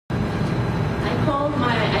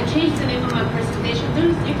I changed the name of my presentation.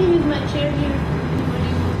 You can use my chair here.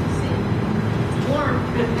 Anybody wants to sit? It's warm.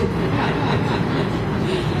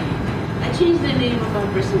 I changed the name of my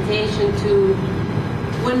presentation to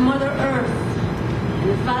When Mother Earth and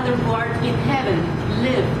the Father who art in heaven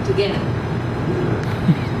live together.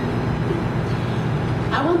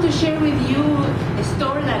 I want to share with you a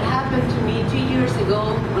story that happened to me 2 years ago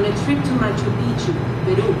on a trip to Machu Picchu,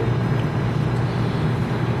 Peru.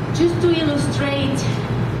 Just to illustrate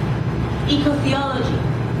eco-theology,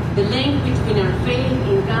 the link between our faith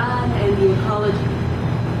in God and the ecology.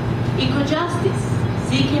 Eco-justice,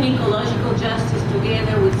 seeking ecological justice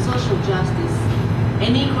together with social justice,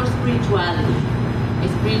 and eco-spirituality, a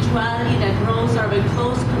spirituality that grows our very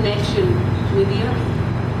close connection with the earth.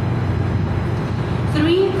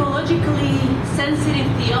 Three ecologically sensitive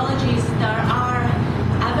theologies that are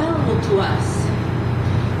available to us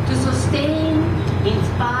to sustain,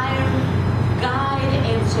 inspire, guide,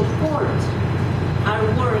 and support our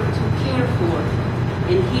work to care for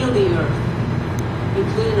and heal the earth,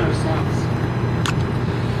 including ourselves.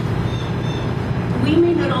 We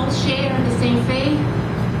may not all share the same faith,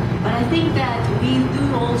 but I think that we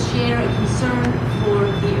do all share a concern for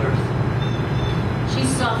the earth. She's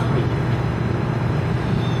suffering.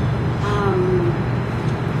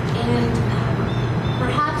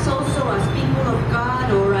 Perhaps also as people of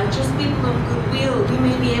God or as just people of goodwill, we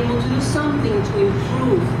may be able to do something to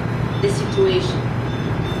improve the situation.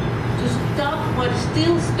 To stop what is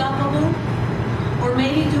still stoppable, or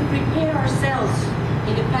maybe to prepare ourselves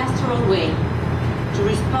in a pastoral way to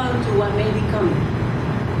respond to what may be coming.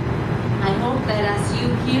 I hope that as you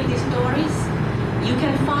hear these stories, you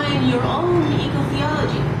can find your own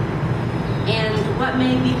eco-theology and what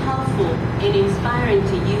may be helpful and inspiring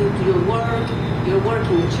to you, to your work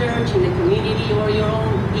in the church, in the community, or your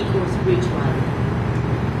own eco-spirituality.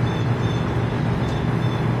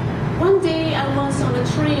 One day I was on a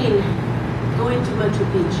train going to Machu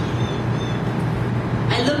Picchu.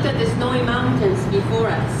 I looked at the snowy mountains before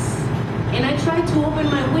us, and I tried to open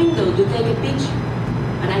my window to take a picture,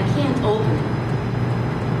 but I can't open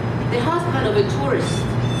it. The husband of a tourist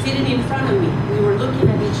sitting in front of me, we were looking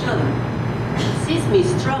at each other, sees me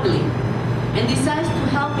struggling and decides to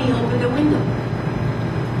help me open the window.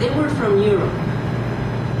 They were from Europe.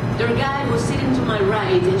 Their guide was sitting to my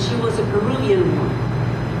right and she was a Peruvian woman.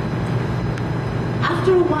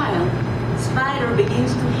 After a while, a spider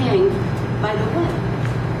begins to hang by the web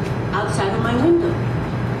outside of my window.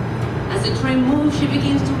 As the train moves, she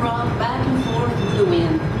begins to rock back and forth with the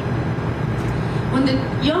wind. When the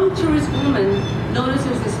young tourist woman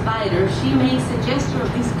notices the spider, she makes a gesture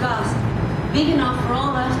of disgust big enough for all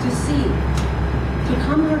of us to see. To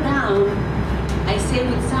calm her down, I say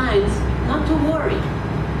with signs not to worry,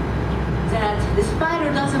 that the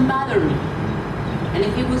spider doesn't bother me. And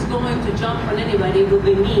if it was going to jump on anybody, it would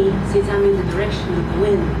be me, since I'm in the direction of the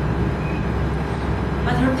wind.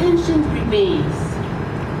 But her tension remains.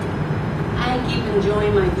 I keep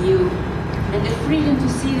enjoying my view and the freedom to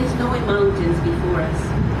see the snowy mountains before us.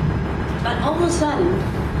 But all of a sudden,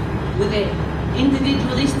 with an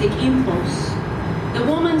individualistic impulse, the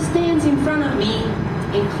woman stands in front of me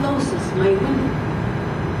and closes my window,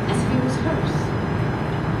 as if it was hers.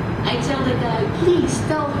 I tell the guy, please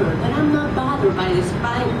tell her that I'm not bothered by the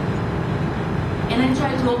spider. And I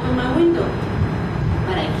try to open my window,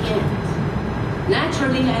 but I can't.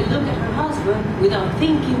 Naturally, I look at her husband without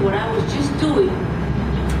thinking what I was just doing,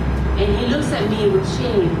 and he looks at me with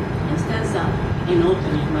shame and stands up and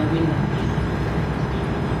opens my window.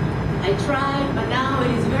 I tried, but now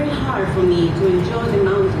it is very hard for me to enjoy the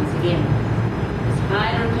mountains again. The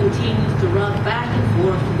spider continues to rock back and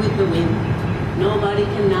forth with the wind. Nobody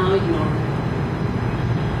can now ignore it.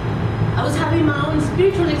 I was having my own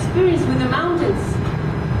spiritual experience with the mountains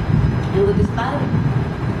and with the spider.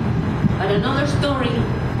 But another story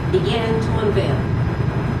began to unveil.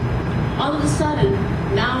 All of a sudden,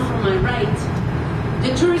 now from my right,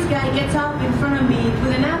 the tourist guy gets up in front of me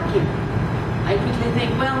with a napkin. I quickly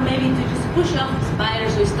think, well, maybe to just push off the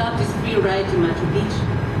spiders or stop this free ride to Machu Picchu.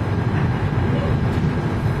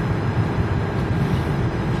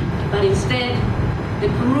 But instead, the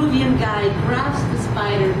Peruvian guy grabs the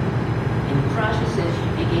spider and crushes it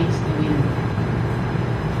against the window.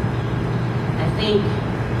 I think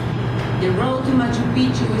the road to Machu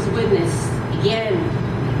Picchu is witness, again,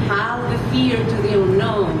 how the fear to the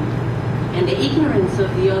unknown and the ignorance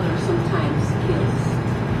of the other sometimes kills.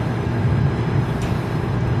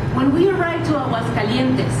 When we arrive to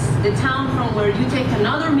Aguascalientes, the town from where you take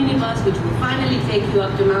another minibus which will finally take you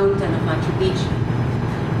up the mountain of Machu Picchu,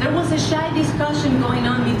 There was a shy discussion going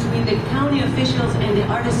on between the county officials and the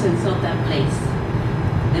artisans of that place.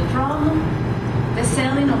 The problem? The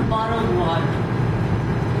selling of bottled water.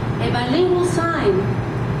 A bilingual sign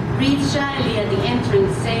reads shyly at the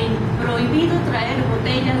entrance saying, "Prohibido traer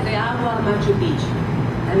botellas de agua a Machu Picchu."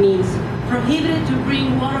 That means, prohibited to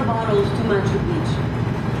bring water bottles to Machu Picchu.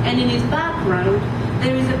 And in its background,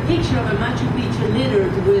 there is a picture of a Machu Picchu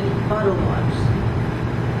littered with bottled waters.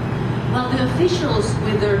 While the officials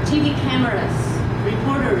with their TV cameras,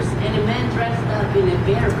 reporters, and a man dressed up in a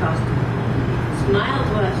bear costume smiled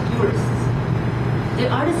to us tourists,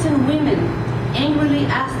 the artisan women angrily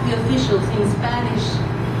asked the officials in Spanish,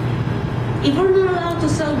 "If we're not allowed to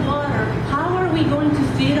sell water, how are we going to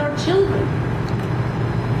feed our children?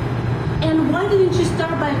 And why didn't you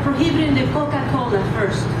start by prohibiting the Coca-Cola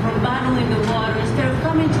first from bottling the water instead of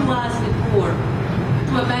coming to us, the poor,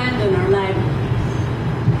 to abandon our livelihood?"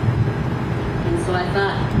 And so I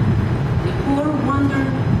thought, the poor wondered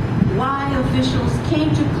why officials came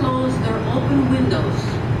to close their open windows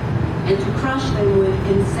and to crush them with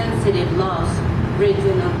insensitive laws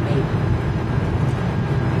written on paper.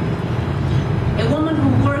 A woman who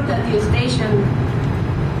worked at the station,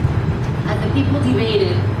 as the people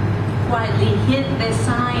debated, quietly hid the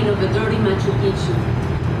sign of a dirty Machu Picchu.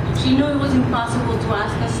 She knew it was impossible to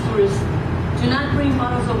ask us tourists to not bring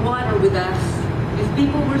bottles of water with us if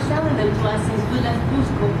people were selling them to us since we left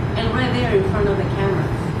Cusco and right there in front of the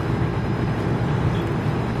cameras.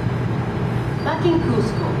 Back in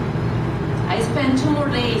Cusco, I spent 2 more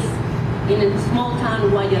days in a small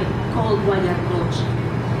town called Guayacoche,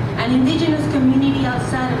 an indigenous community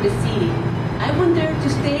outside of the city. I went there to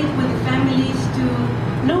stay with the families to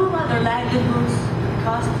know about their livelihoods,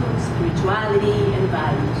 customs, spirituality, and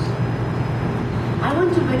values. I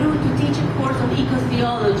went to Peru to teach a course on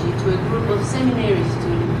eco-theology to a group of seminary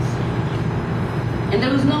students. And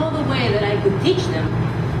there was no other way that I could teach them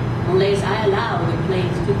unless I allowed the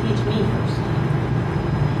place to teach me first.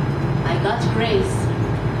 By God's grace,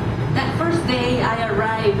 that first day I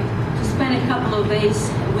arrived to spend a couple of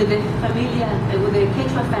days with the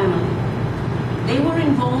Quechua family. They were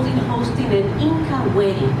involved in hosting an Inca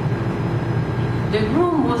wedding. The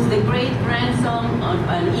groom was the great-grandson of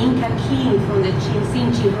an Inca king from the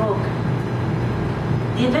Chinchi Rock.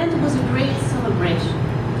 The event was a great celebration,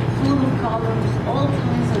 full of colors, all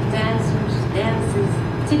kinds of dancers, dances,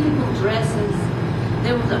 typical dresses.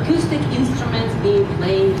 There was acoustic instruments being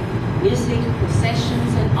played, music,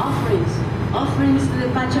 processions, and offerings to the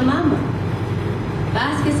Pachamama.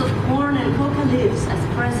 Baskets of corn and coca leaves as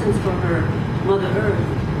presents for her, Mother Earth,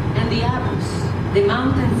 and the Abus, the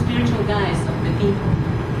mountain spiritual guides of the people.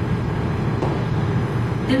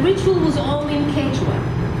 The ritual was all in Quechua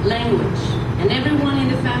language, and everyone in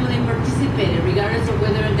the family participated, regardless of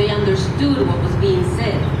whether they understood what was being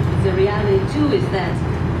said. The reality, too, is that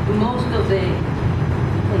most of the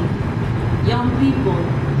young people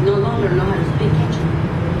no longer know how to speak Quechua.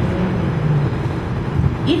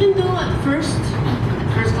 Even though at first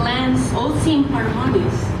glance, all seemed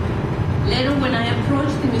harmonious, later when I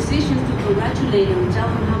approached the musicians to congratulate them and tell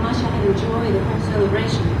them how much I had enjoyed the whole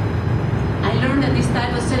celebration, I learned that these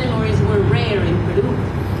type of ceremonies were rare in Peru.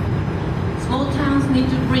 Small towns need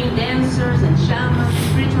to bring dancers and shamans,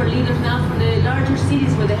 spiritual leaders now from the larger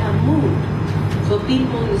cities where they have moved, so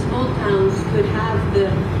people in the small towns could have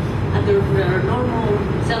their normal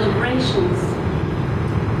celebrations,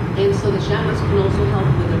 and so the shamans can also help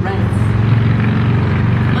with the rites.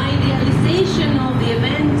 My idealization of the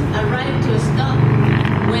event arrived to a stop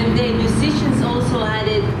when the musicians also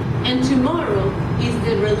added, "And tomorrow is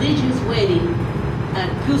the religious wedding at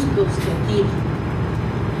Cusco's cathedral."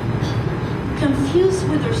 Confused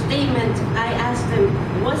with their statement, I asked them,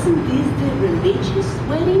 "Wasn't this the religious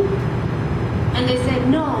wedding?" And they said,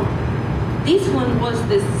 "No, this one was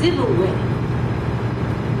the civil wedding."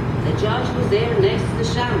 The judge was there next to the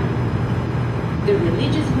shaman. The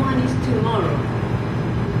religious one is tomorrow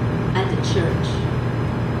at the church.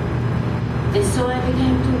 And so I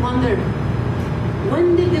began to wonder,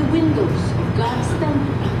 when did the windows of God's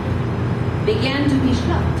temple began to be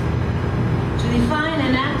shut to define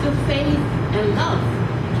an act of faith and love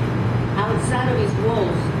outside of his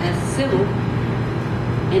walls as civil,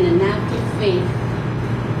 and an act of faith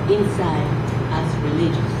inside as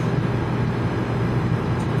religious?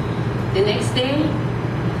 The next day,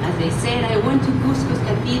 as they said, I went to Cusco's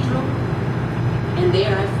cathedral, and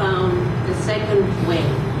there I found the second way.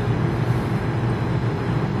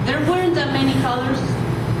 There weren't that many colors.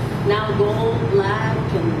 Now gold, black,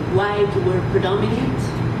 and white were predominant.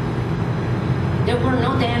 There were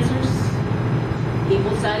no dancers.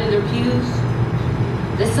 People sat in their pews.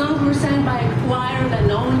 The songs were sang by a choir that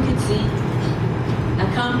no one could see,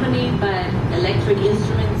 accompanied by electric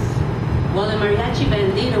instruments, while a mariachi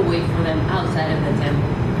band did wait for them outside of the temple.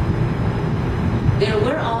 There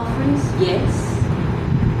were offerings, yes,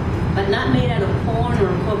 but not made out of corn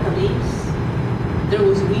or coca leaves. There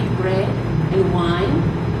was wheat bread and wine,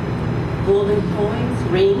 golden coins,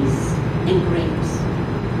 rings, and grapes.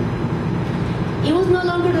 It was no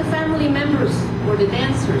longer the family members or the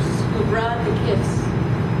dancers who brought the gifts,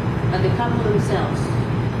 but the couple themselves,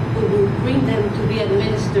 who would bring them to be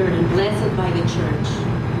administered and blessed by the church.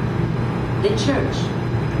 The church,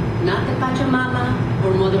 not the Pachamama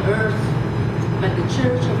or Mother Earth, but the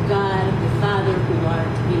church of God, the Father who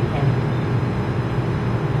art in heaven.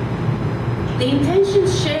 The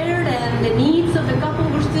intentions shared and the needs of the couple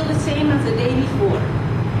were still the same as the day before.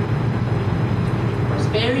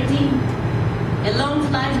 Prosperity, a long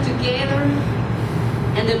life together,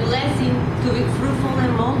 and the blessing to be fruitful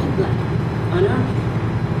and multiply on earth.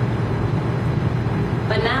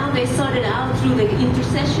 But now they sought it out through the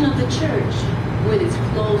intercession of the church with its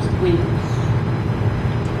closed windows.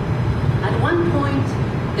 At one point,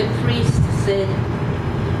 the priest said,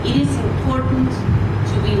 "It is important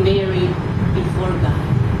to be married before God."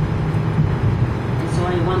 And so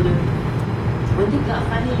I wonder, when did God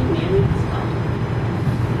finally marry his daughter?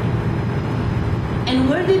 And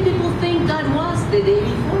where did people think God was the day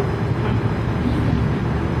before?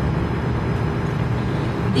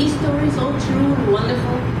 These stories, all true and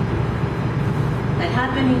wonderful, that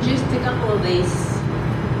happened in just a couple of days,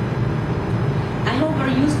 I hope are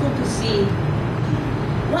useful to see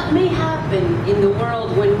what may happen in the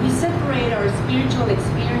world when we separate our spiritual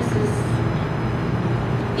experiences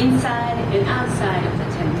inside and outside of the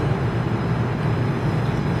temple.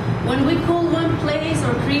 When we call one place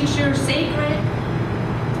or creature sacred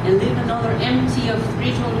and leave another empty of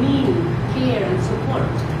spiritual meaning, care, and support.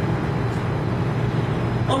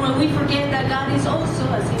 Or when we forget that God is also,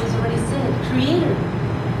 as he was already said, creator.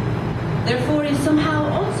 Therefore, is somehow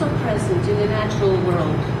also present in the natural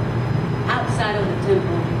world, outside of the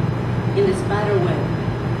temple, in the spider web.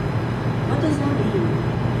 What does that mean?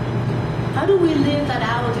 How do we live that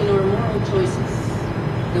out in our moral choices?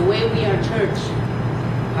 The way we are church,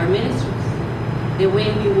 our ministries, the way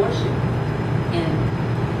we worship, and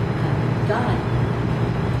God.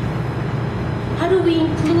 How do we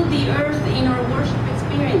include the earth in our worship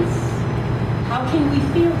experience? How can we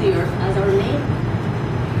feel the earth as our neighbor?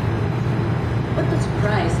 What does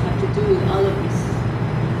Christ have to do with all of this?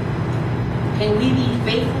 Can we be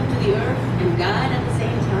faithful to the earth and God at the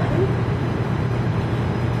same time?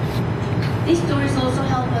 These stories also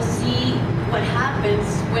help us see what happens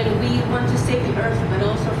when we want to save the earth but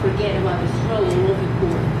also forget about the struggle of the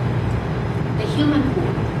poor, the human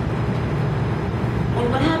poor. Or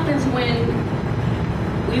what happens when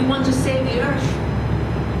we want to save the earth,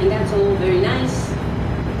 and that's all very nice,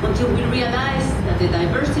 until we realize that the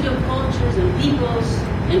diversity of cultures and peoples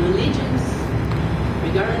and religions,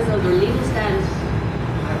 regardless of their legal status,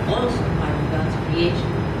 are also part of God's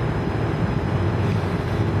creation.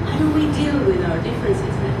 How do we deal with our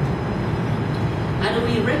differences then? How do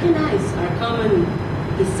we recognize our common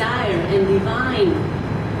desire and divine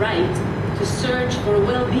right to search for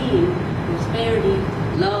well-being, prosperity,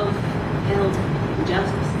 love, health, and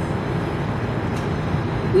justice?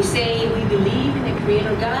 We say we believe in a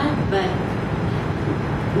creator God, but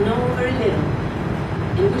know very little,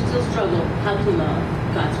 and we still struggle how to love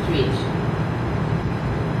God's creation.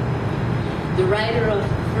 The writer of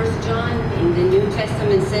 1 John in the New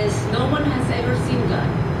Testament says, "No one has ever seen God.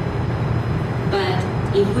 But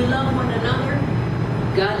if we love one another,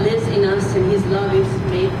 God lives in us and his love is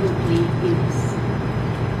made complete in us."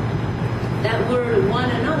 That word, one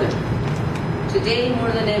another, today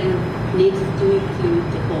more than ever needs to include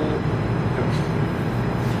the whole earth.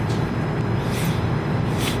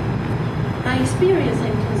 My experience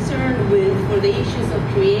and concern for the issues of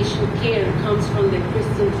creation care comes from the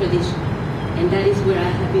Christian tradition, and that is where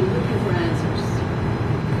I have been looking for answers.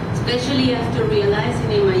 Especially after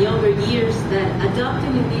realizing in my younger years that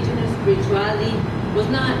adopting indigenous spirituality was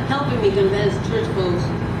not helping me convince church folks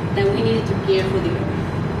that we needed to care for the earth.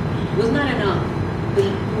 It was not enough to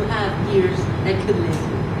have ears that could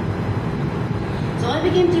listen. So I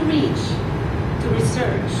began to reach, to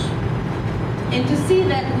research, and to see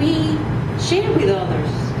that we share with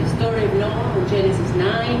others the story of Noah in Genesis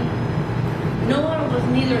 9. Noah was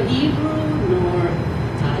neither Hebrew nor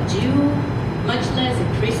Jew, much less a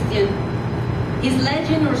Christian. His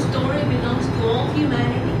legend or story belongs to all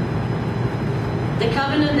humanity. The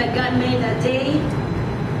covenant that God made that day,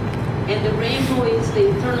 and the rainbow is the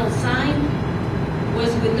eternal sign,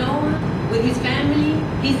 was with Noah with his family,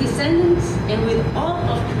 his descendants, and with all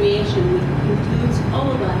of creation, which includes all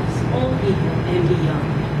of us, all people, and beyond.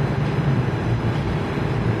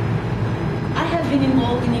 I have been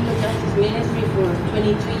involved in eco justice ministry for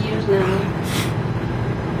 22 years now,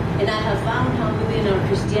 and I have found how within our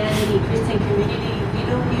Christian community, we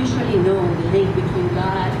don't usually know the link between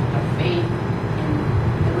God, our faith, and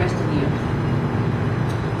the rest of the earth.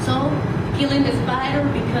 So, killing the spider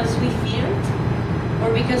because we fear it, or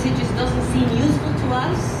because it just doesn't seem useful to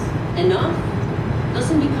us enough,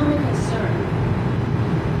 doesn't become a concern.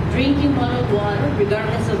 Drinking bottled water,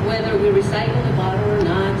 regardless of whether we recycle the bottle or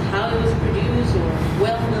not, how it was produced, or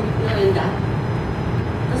well and that,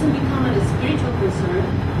 doesn't become a spiritual concern.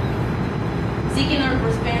 Seeking our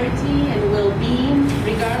prosperity and well-being,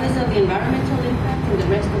 regardless of the environmental impact in the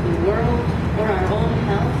rest of the world or our own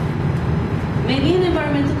health, may be an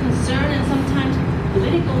environmental concern and sometimes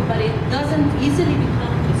political, but it doesn't easily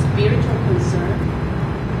become a spiritual concern.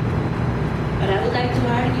 But I would like to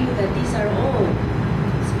argue that these are all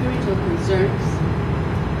spiritual concerns,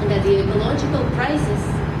 and that the ecological crisis,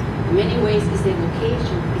 in many ways, is a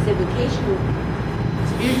vocational,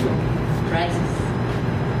 spiritual crisis.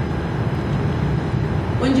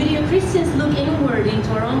 When Judeo-Christians look inward into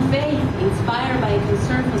our own faith, inspired by a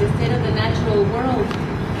concern for the state of the natural world,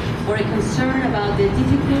 or a concern about the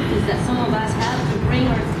difficulties that some of us have to bring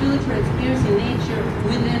our spiritual experience in nature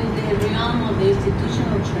within the realm of the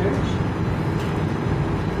institutional church,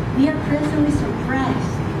 we are pleasantly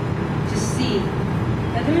surprised to see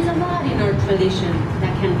that there is a lot in our tradition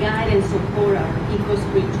that can guide and support our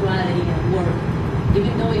eco-spirituality at work,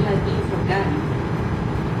 even though it has been forgotten.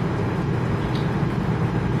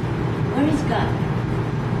 Where is God?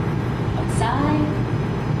 Outside,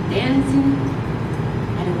 dancing,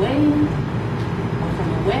 at a wedding, or from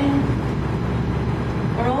a well,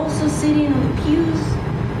 or also sitting on the pews,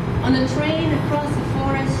 on a train across the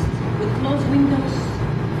forest with closed windows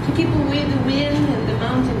to keep away the wind and the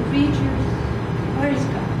mountain creatures. Where is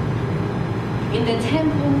God? In the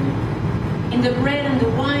temple, in the bread and the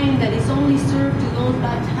wine that is only served to those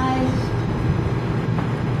baptized.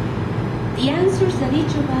 The answers that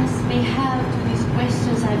each of us may have to these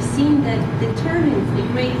questions I've seen that determines a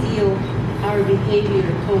great deal our behavior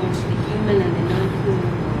towards the human and the non-human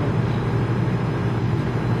world.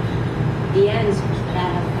 The answers that I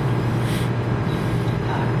have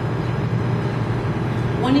are: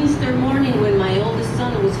 one Easter morning when my oldest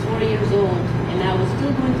son was 4 years old and I was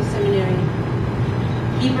still going to seminary,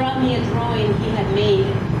 he brought me a drawing he had made,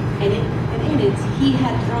 and in it he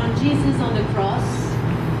had drawn Jesus on the cross.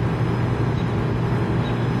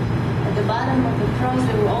 At the bottom of the cross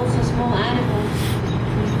there were also small animals,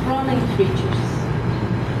 crawling creatures.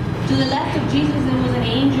 To the left of Jesus there was an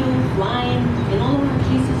angel flying, and all around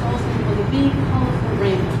Jesus also was a big colorful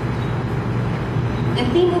rainbow. The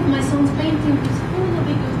theme of my son's painting was full of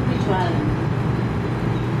eco-spirituality.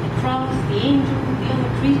 The cross, the angel, the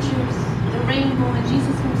other creatures, the rainbow, and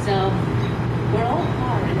Jesus himself were all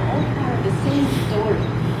part of the same story,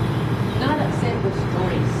 not a set of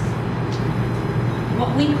stories.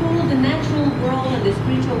 What we call the natural world and the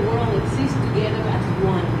spiritual world exist together as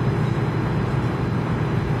one.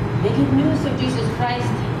 The good news of Jesus Christ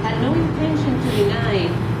had no intention to deny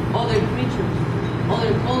other creatures,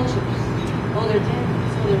 other cultures, other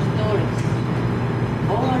temples, other stories.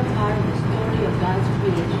 All are part of the story of God's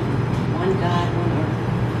creation. One God, one earth.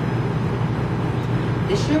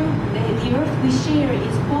 The earth we share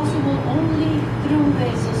is possible only through the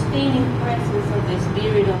sustaining presence of the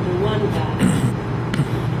Spirit of the one God.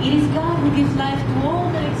 It is God who gives life to all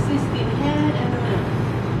that exists in heaven and on earth.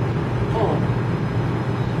 All.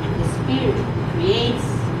 The Spirit creates,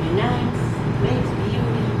 unites, makes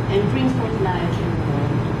beauty, and brings forth life in the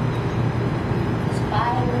world. The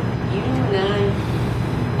spider, you and I,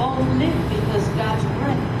 all live because God's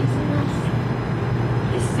breath is in us.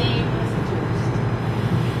 The same as the toast.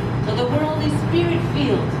 So the world is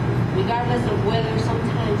spirit-filled, regardless of whether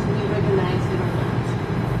sometimes we recognize it or not.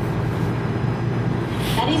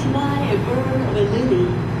 That is why a bird of a lily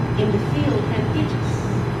in the field can teach us.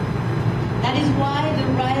 That is why the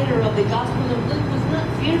writer of the Gospel of Luke was not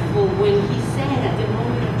fearful when he said at the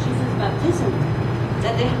moment of Jesus' baptism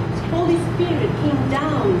that the Holy Spirit came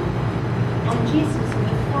down on Jesus in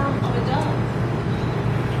the form of a dove.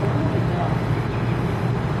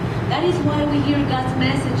 That is why we hear God's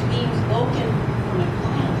message being spoken from a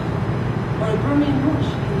cloud or a burning bush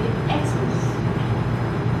in the Exodus.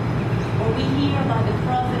 Or we hear about the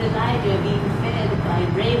prophet Elijah being fed by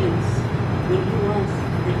ravens when he was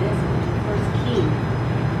in the desert, the first king.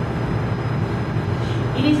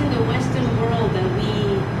 It is in the Western world that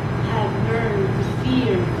we have learned to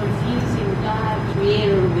fear confusing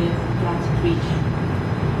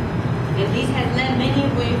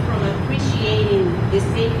away from appreciating the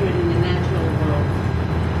sacred in the natural world.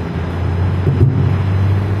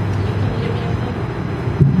 You can hear me, okay?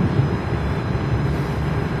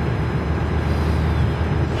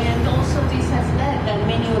 And also this has led that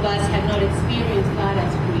many of us have not experienced God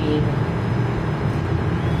as creator.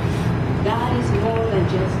 God is more than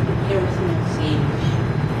just a personal Savior.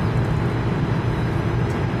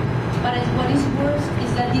 But what is worse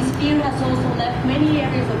is that this fear has also left many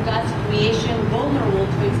areas of God's creation vulnerable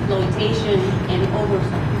to exploitation and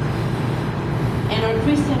oversight. And our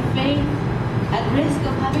Christian faith at risk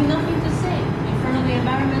of having nothing to say in front of the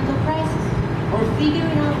environmental crisis, or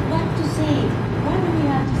figuring out what to say. What do we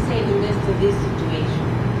have to say in the midst of this situation?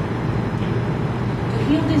 To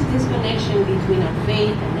heal this disconnection between our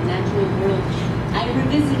faith and the natural world, I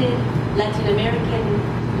revisited Latin American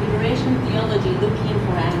liberation theology looking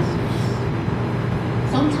for answers.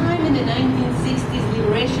 Sometime in the 1960s,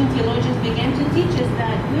 liberation theologians began to teach us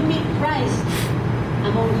that we meet Christ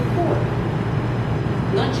among the poor,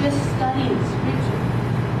 not just studying scripture.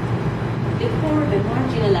 The poor, the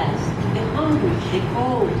marginalized, the hungry, the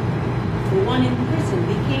cold, the one in prison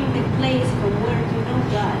became the place from where to know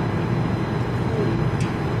God.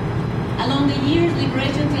 Along the years,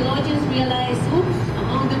 liberation theologians realized, oops,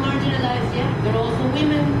 among the marginalized, yeah, there are also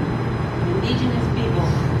women, indigenous people.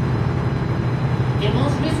 And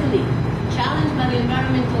most recently, challenged by the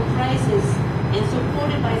environmental crisis and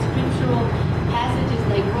supported by scriptural passages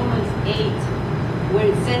like Romans 8, where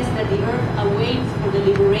it says that the earth awaits for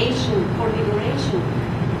liberation,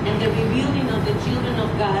 and the rebuilding of the children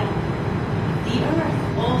of God, the earth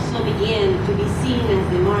also began to be seen as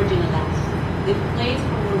the marginalized, the place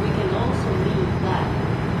from where we can also meet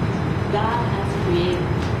God as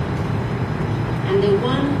creator, and the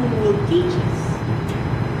one who will teach us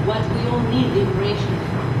what we all need liberation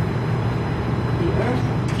from. The earth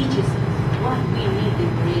teaches us what we need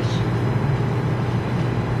liberation.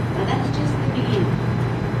 Now that's just the beginning.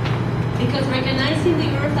 Because recognizing the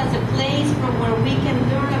earth as a place from where we can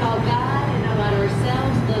learn about God and about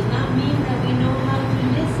ourselves does not mean that we know how to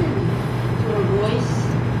listen to our voice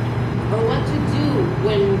or what to do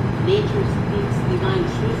when nature speaks divine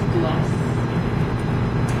truth to us.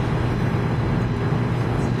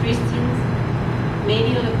 As Christians,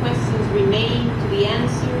 many of the questions remain to be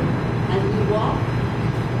answered as we walk.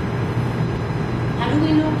 How do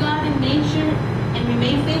we know God in nature and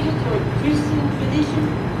remain faithful to our Christian tradition?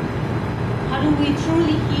 How do we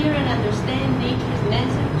truly hear and understand nature's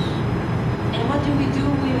message? And what do we do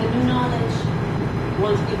with the new knowledge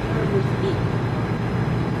once we've heard her speak?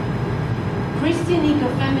 Christian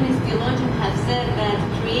eco-feminist theologians have said that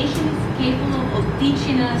creation is capable of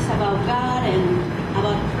teaching us about God and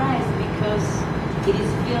about Christ because it is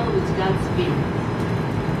filled with God's Spirit.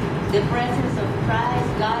 The presence of Christ,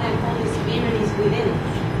 God, and Holy Spirit is within it.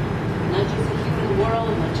 Not just the human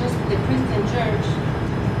world, not just the Christian church.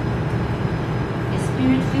 A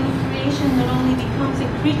Spirit-filled creation not only becomes a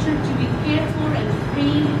creature to be cared for and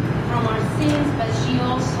freed from our sins, but she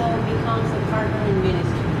also becomes a partner in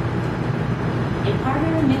ministry. A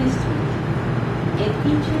partner in ministry. A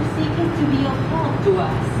teacher seeking to be of help to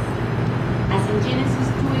us. As in Genesis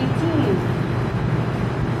 2:18,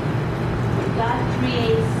 God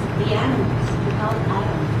creates the animals to help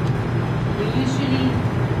Adam. We usually,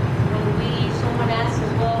 when someone asks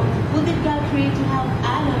us, well, who did God create to help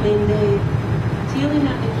Adam in the tilling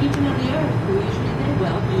and the keeping of the earth? We usually say,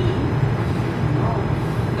 well, Eve. No.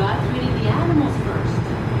 God created the animals first.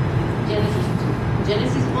 Genesis 2.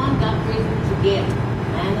 Genesis 1, God created them together,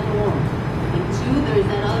 man and woman. And 2, there is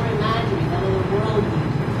that other imagery, that other worldview,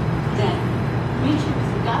 that creatures,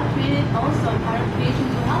 God created also a part of creation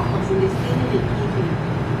to help us in this living and keeping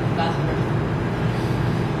God's word.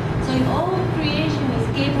 So if all of creation is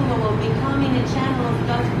capable of becoming a channel of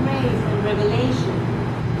God's grace and revelation,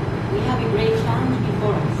 we have a great challenge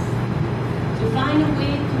before us. To find a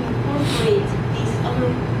way to incorporate these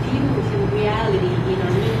other views and reality in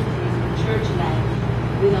our ministries and church life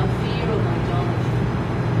without fear of idolatry.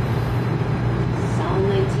 Psalm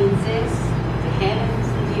 19 says, the heavens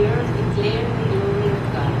and the earth declare the glory of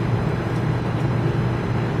God.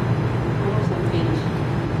 Almost unfinished.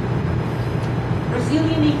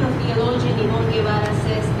 Brazilian eco-theologian Yvonne Guevara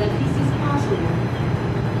says that this is possible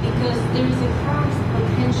because there is a Christ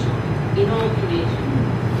potential in all creation.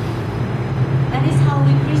 That is how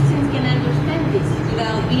we Christians can understand this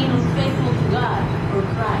without being unfaithful to God or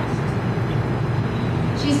Christ.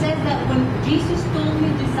 She says that when Jesus told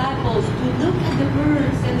his disciples to look at the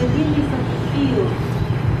birds and the lilies of the field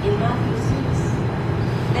in Matthew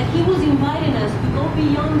 6, that he was inviting us to go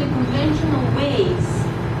beyond the conventional ways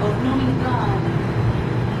of knowing God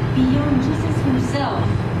beyond Jesus himself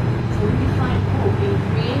so we can find hope in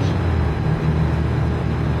creation.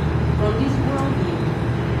 From this worldview,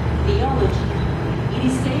 theology, it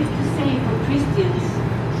is safe to say for Christians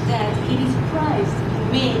that it is Christ who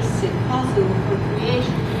makes it possible for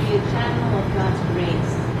creation to be a channel of God's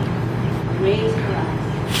grace. Grace for us,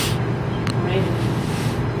 forever.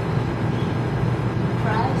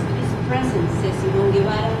 Christ is present, says Simón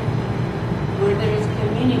Guevara, where there is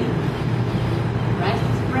community. Christ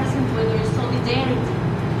is present where there is solidarity.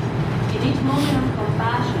 In each moment of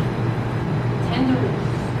compassion, tenderness,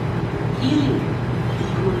 healing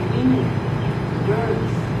among women,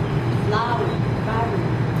 birds, flowers, garden,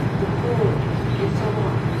 the poor, and so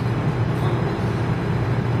on.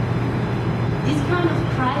 This kind of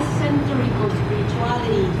Christ-centric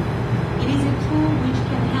spirituality, it is a tool which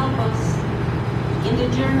can help us in the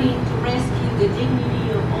journey to rescue the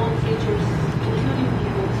dignity of all creatures, including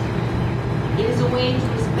people. It is a way to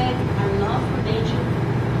respect our love for nature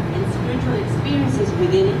and spiritual experiences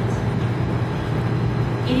within it.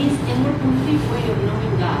 It is a more complete way of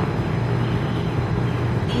knowing God.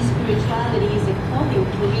 This spirituality is a calling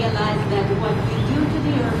to realize that what we do to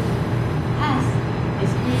the earth has a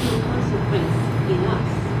spiritual consequence in us.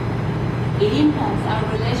 It impacts our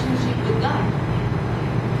relationship with God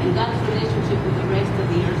and God's relationship with the rest of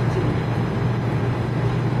the earth too.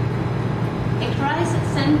 A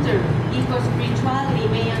Christ-centered eco-spirituality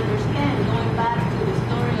may understand, going back to the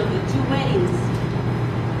story of the two weddings,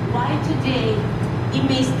 why today it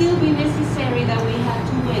may still be necessary that we have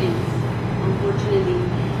two weddings, unfortunately.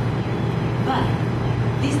 But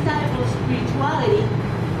this type of spirituality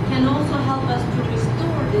can also help us to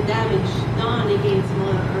restore the damage done against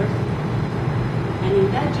Mother Earth. And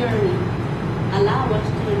in that journey, allow us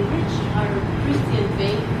to enrich our Christian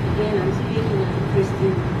faith. Again, I'm speaking as a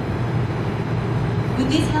Christian. With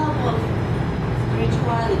this help of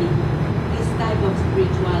spirituality, this type of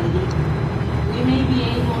spirituality, we may be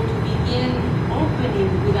able to begin opening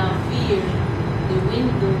without fear the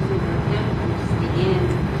windows of our temples again,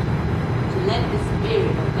 to let the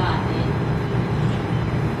Spirit of God in.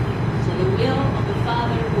 So the will of the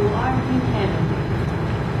Father who art in heaven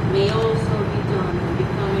may also be done and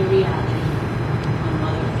become a reality on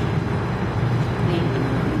Mother Earth. Thank you.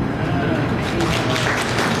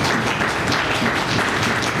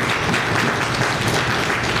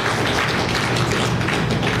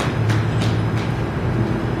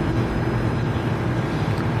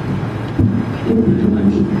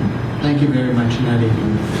 Thank you very much, Neddy.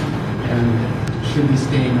 And should be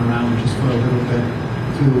staying around just for a little bit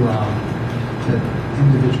to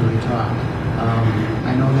individually talk.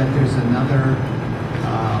 I know that there's another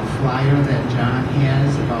flyer that John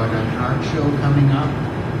has about an art show coming up,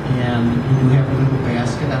 and we do have a little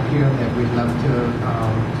basket up here that we'd love to,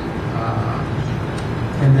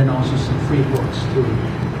 and then also some free books to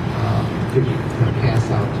pass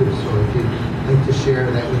out too. So if you'd like to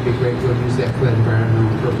share, that would be great. We'll use that for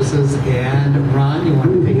environmental purposes. And Ron, you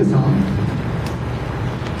want to take us home?